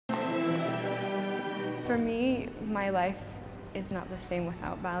For me, my life is not the same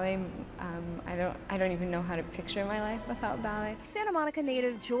without ballet. I don't even know how to picture my life without ballet. Santa Monica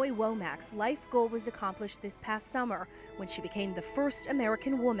native Joy Womack's life goal was accomplished this past summer when she became the first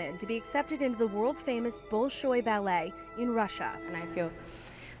American woman to be accepted into the world-famous Bolshoi Ballet in Russia. And I feel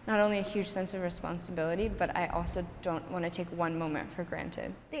not only a huge sense of responsibility, but I also don't want to take one moment for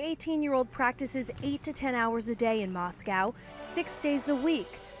granted. The 18-year-old practices 8 to 10 hours a day in Moscow, 6 days a week,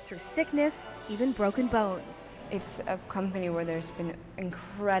 through sickness, even broken bones. It's a company where there's been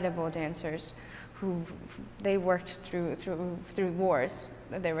incredible dancers who they worked through wars.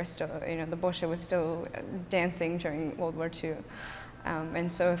 They were still, the Bolshoi was still dancing during World War II. And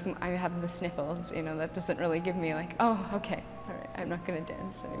so if I have the sniffles, that doesn't really give me like, oh, okay, all right, I'm not going to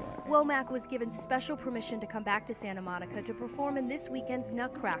dance anymore. Womack was given special permission to come back to Santa Monica to perform in this weekend's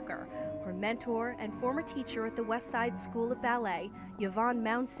Nutcracker. Her mentor and former teacher at the West Side School of Ballet, Yvonne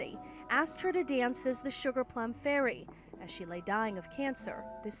Mounsey, asked her to dance as the Sugar Plum Fairy as she lay dying of cancer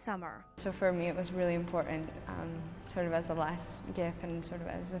this summer. So for me, it was really important, sort of as a last gift and sort of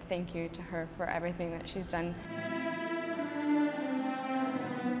as a thank you to her for everything that she's done.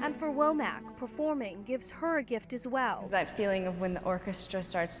 And for Womack, performing gives her a gift as well. That feeling of when the orchestra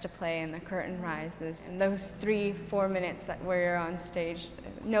starts to play and the curtain rises, and those 3-4 minutes where you're on stage,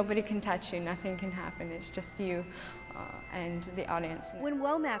 nobody can touch you, nothing can happen, it's just you and the audience. When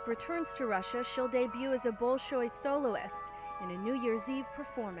Womack returns to Russia, she'll debut as a Bolshoi soloist in a New Year's Eve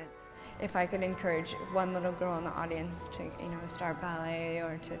performance. If I could encourage one little girl in the audience to, start ballet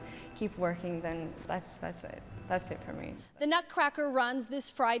or to keep working, then that's it. That's it for me. The Nutcracker runs this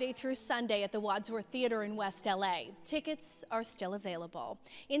Friday through Sunday at the Wadsworth Theater in West LA. Tickets are still available.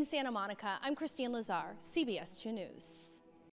 In Santa Monica, I'm Kristine Lazar, CBS 2 News.